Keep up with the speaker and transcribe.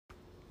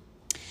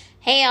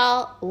Hey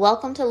y'all,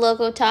 welcome to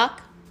Logo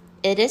Talk.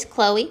 It is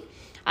Chloe.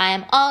 I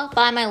am all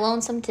by my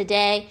lonesome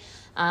today.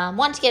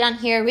 Want to get on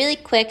here really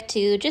quick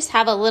to just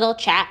have a little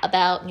chat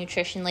about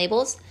nutrition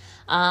labels.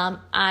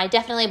 I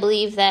definitely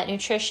believe that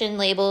nutrition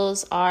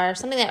labels are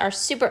something that are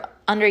super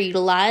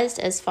underutilized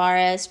as far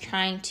as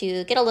trying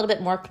to get a little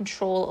bit more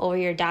control over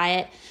your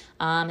diet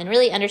and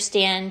really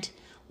understand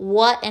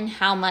what and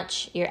how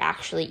much you're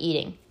actually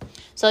eating.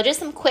 So just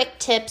some quick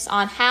tips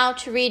on how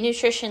to read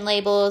nutrition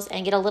labels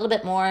and get a little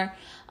bit more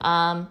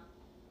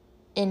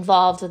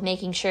involved with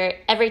making sure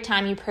every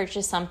time you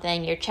purchase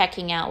something, you're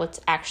checking out what's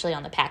actually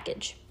on the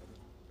package.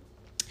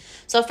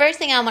 So first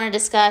thing I want to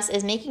discuss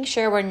is making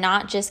sure we're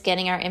not just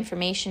getting our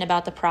information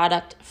about the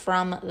product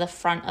from the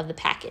front of the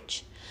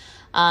package.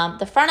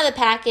 The front of the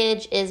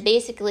package is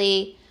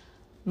basically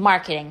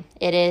marketing.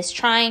 It is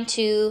trying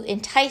to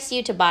entice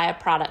you to buy a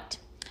product.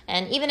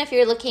 And even if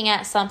you're looking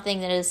at something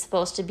that is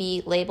supposed to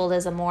be labeled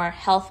as a more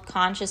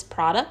health-conscious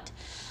product,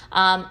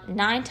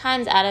 9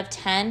 times out of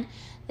 10,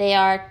 they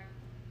are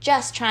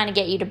just trying to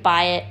get you to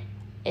buy it.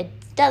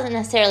 It doesn't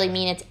necessarily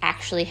mean it's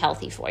actually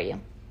healthy for you.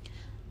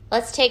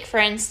 Let's take, for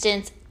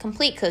instance,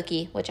 Complete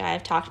Cookie, which I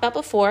have talked about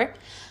before.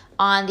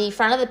 On the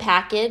front of the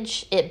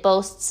package, it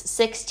boasts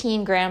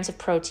 16 grams of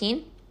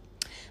protein.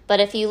 But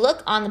if you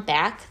look on the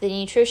back, the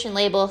nutrition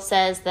label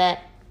says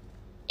that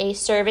a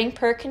serving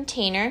per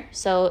container,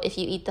 so if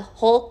you eat the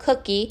whole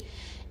cookie,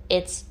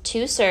 it's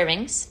 2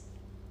 servings.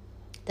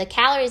 The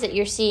calories that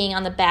you're seeing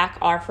on the back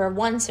are for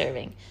 1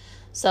 serving.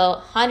 So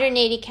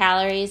 180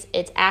 calories,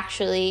 it's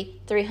actually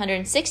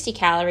 360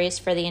 calories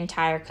for the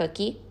entire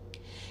cookie.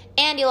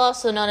 And you'll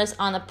also notice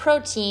on the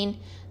protein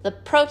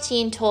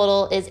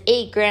total is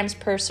 8 grams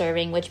per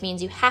serving, which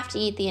means you have to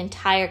eat the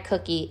entire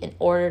cookie in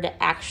order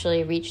to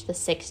actually reach the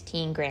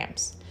 16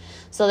 grams.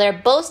 So they're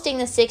boasting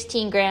the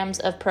 16 grams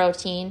of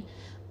protein,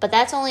 but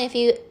that's only if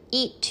you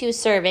eat 2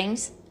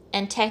 servings,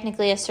 and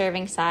technically a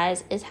serving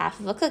size is half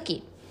of a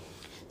cookie.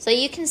 So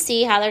you can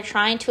see how they're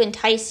trying to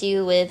entice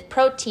you with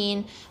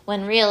protein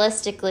when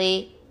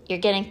realistically you're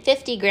getting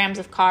 50 grams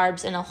of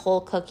carbs in a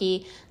whole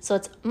cookie. So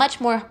it's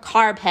much more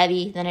carb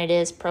heavy than it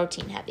is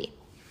protein heavy.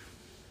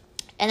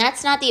 And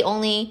that's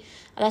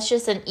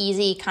just an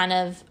easy kind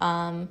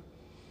of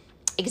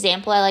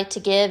example I like to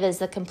give is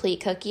the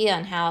Complete Cookie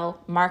on how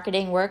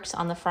marketing works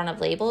on the front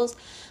of labels.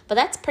 But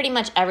that's pretty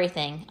much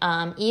everything.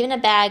 Even a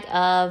bag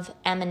of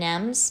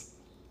M&Ms.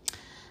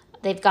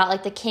 They've got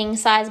like the king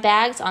size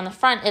bags. On the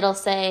front, it'll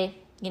say,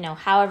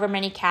 however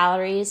many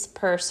calories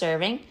per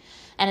serving.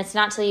 And it's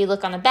not till you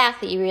look on the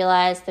back that you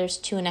realize there's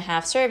 2.5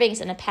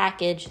 servings in a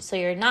package. So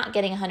you're not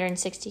getting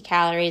 160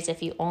 calories.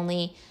 If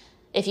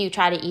you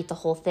try to eat the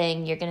whole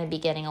thing, you're going to be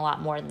getting a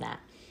lot more than that.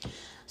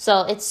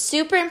 So it's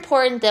super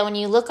important that when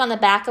you look on the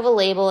back of a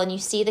label and you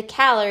see the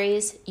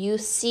calories, you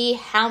see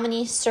how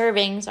many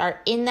servings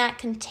are in that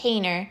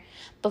container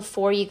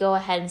before you go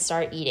ahead and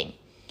start eating.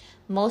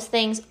 Most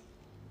things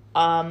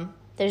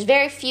there's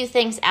very few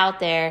things out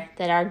there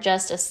that are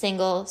just a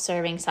single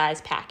serving size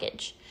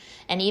package.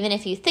 And even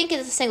if you think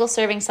it's a single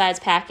serving size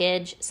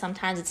package,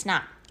 sometimes it's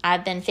not.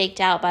 I've been faked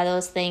out by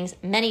those things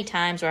many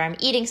times where I'm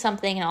eating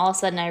something and all of a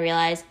sudden I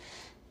realize,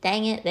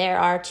 dang it, there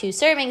are 2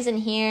 servings in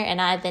here and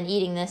I've been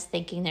eating this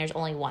thinking there's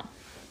only 1.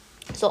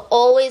 So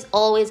always,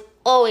 always,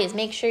 always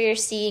make sure you're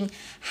seeing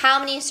how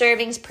many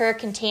servings per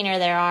container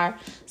there are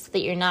so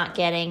that you're not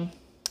getting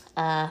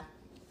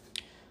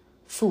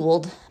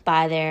fooled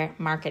by their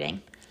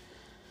marketing.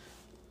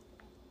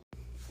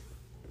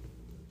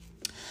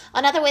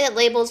 Another way that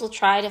labels will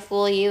try to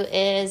fool you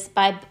is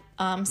by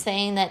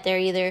saying that they're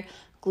either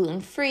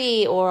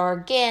gluten-free or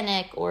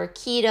organic or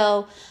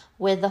keto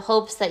with the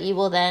hopes that you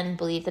will then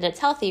believe that it's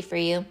healthy for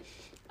you.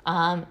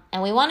 And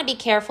we want to be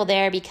careful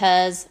there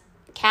because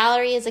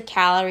calorie is a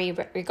calorie,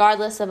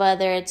 regardless of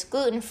whether it's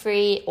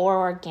gluten-free or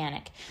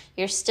organic.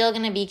 You're still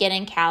going to be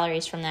getting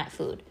calories from that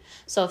food.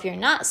 So if you're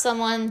not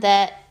someone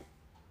that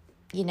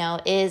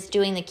is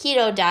doing the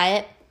keto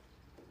diet,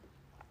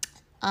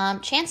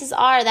 chances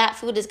are that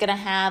food is going to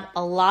have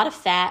a lot of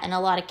fat and a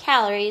lot of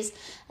calories,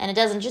 and it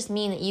doesn't just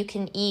mean that you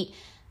can eat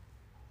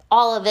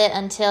all of it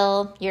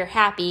until you're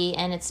happy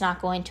and it's not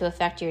going to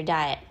affect your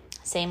diet.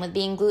 Same with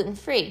being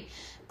gluten-free.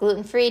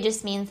 Gluten-free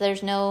just means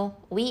there's no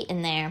wheat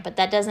in there, but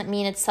that doesn't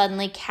mean it's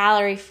suddenly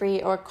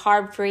calorie-free or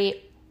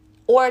carb-free,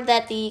 or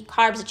that the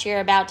carbs that you're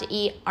about to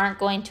eat aren't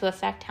going to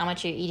affect how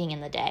much you're eating in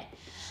the day.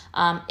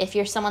 If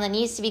you're someone that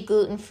needs to be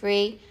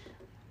gluten-free,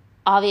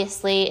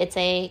 obviously it's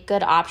a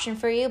good option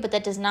for you, but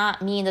that does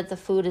not mean that the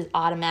food is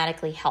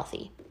automatically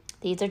healthy.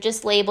 These are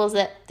just labels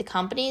that the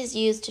companies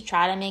use to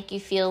try to make you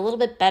feel a little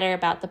bit better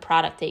about the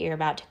product that you're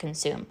about to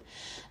consume.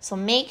 So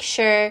make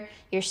sure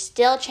you're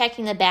still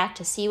checking the back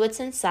to see what's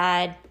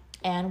inside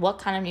and what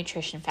kind of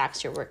nutrition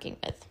facts you're working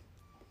with.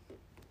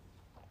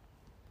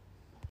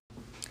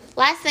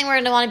 Last thing we're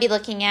going to want to be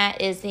looking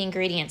at is the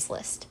ingredients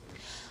list.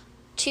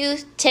 2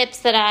 tips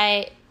that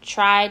I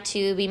try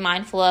to be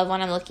mindful of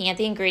when I'm looking at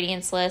the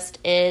ingredients list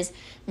is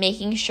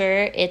making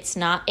sure it's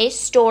not a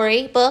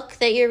storybook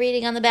that you're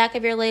reading on the back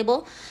of your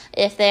label.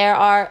 If there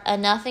are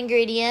enough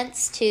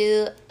ingredients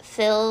to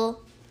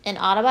fill an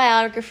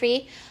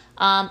autobiography.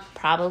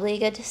 Probably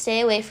good to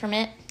stay away from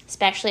it,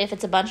 especially if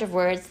it's a bunch of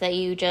words that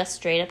you just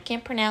straight up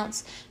can't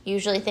pronounce.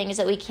 Usually things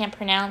that we can't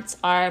pronounce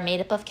are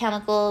made up of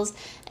chemicals,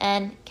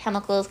 and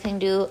chemicals can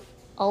do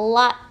a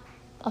lot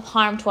of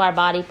harm to our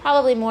body,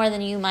 probably more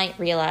than you might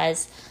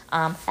realize.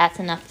 That's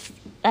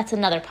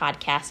another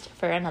podcast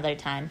for another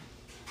time.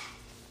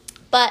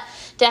 But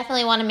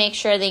definitely want to make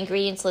sure the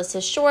ingredients list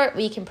is short.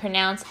 We can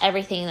pronounce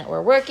everything that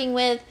we're working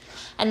with.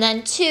 And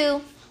then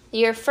 2,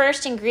 your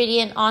first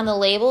ingredient on the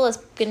label is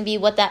going to be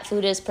what that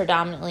food is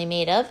predominantly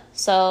made of.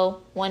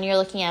 So when you're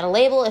looking at a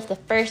label, if the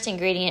first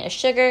ingredient is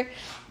sugar,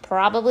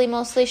 probably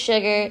mostly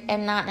sugar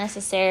and not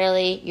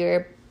necessarily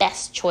your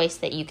best choice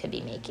that you could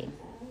be making.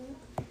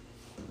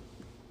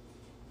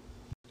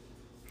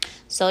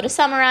 So to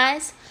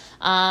summarize,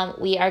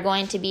 we are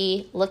going to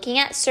be looking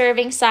at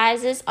serving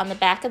sizes on the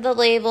back of the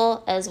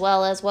label, as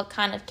well as what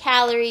kind of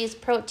calories,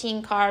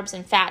 protein, carbs,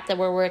 and fat that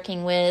we're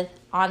working with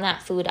on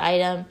that food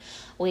item.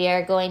 We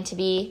are going to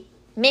be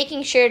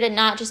making sure to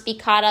not just be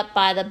caught up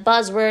by the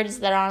buzzwords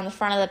that are on the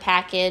front of the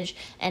package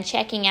and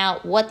checking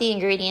out what the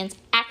ingredients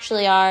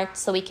actually are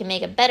so we can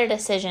make a better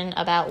decision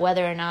about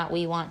whether or not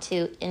we want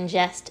to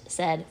ingest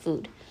said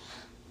food.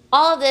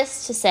 All of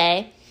this to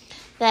say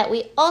that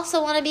we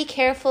also want to be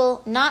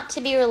careful not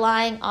to be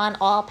relying on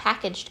all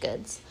packaged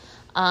goods.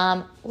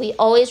 We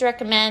always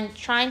recommend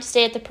trying to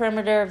stay at the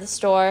perimeter of the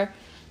store.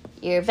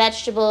 Your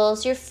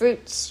vegetables, your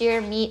fruits,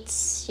 your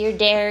meats, your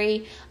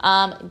dairy,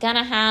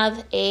 gonna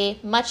have a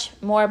much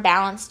more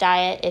balanced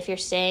diet if you're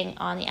staying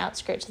on the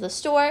outskirts of the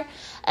store,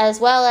 as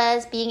well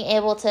as being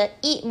able to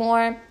eat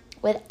more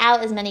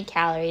without as many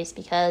calories,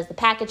 because the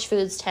packaged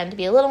foods tend to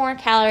be a little more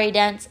calorie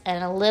dense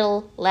and a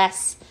little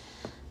less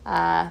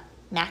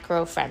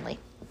macro friendly.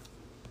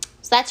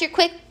 So that's your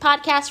quick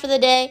podcast for the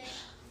day.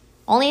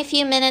 Only a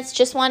few minutes.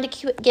 Just wanted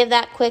to give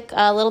that quick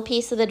little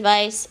piece of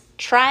advice.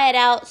 Try it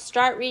out.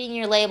 Start reading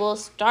your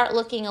labels. Start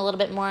looking a little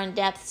bit more in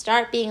depth.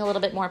 Start being a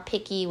little bit more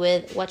picky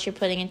with what you're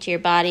putting into your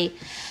body.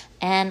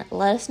 And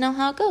let us know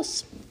how it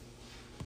goes.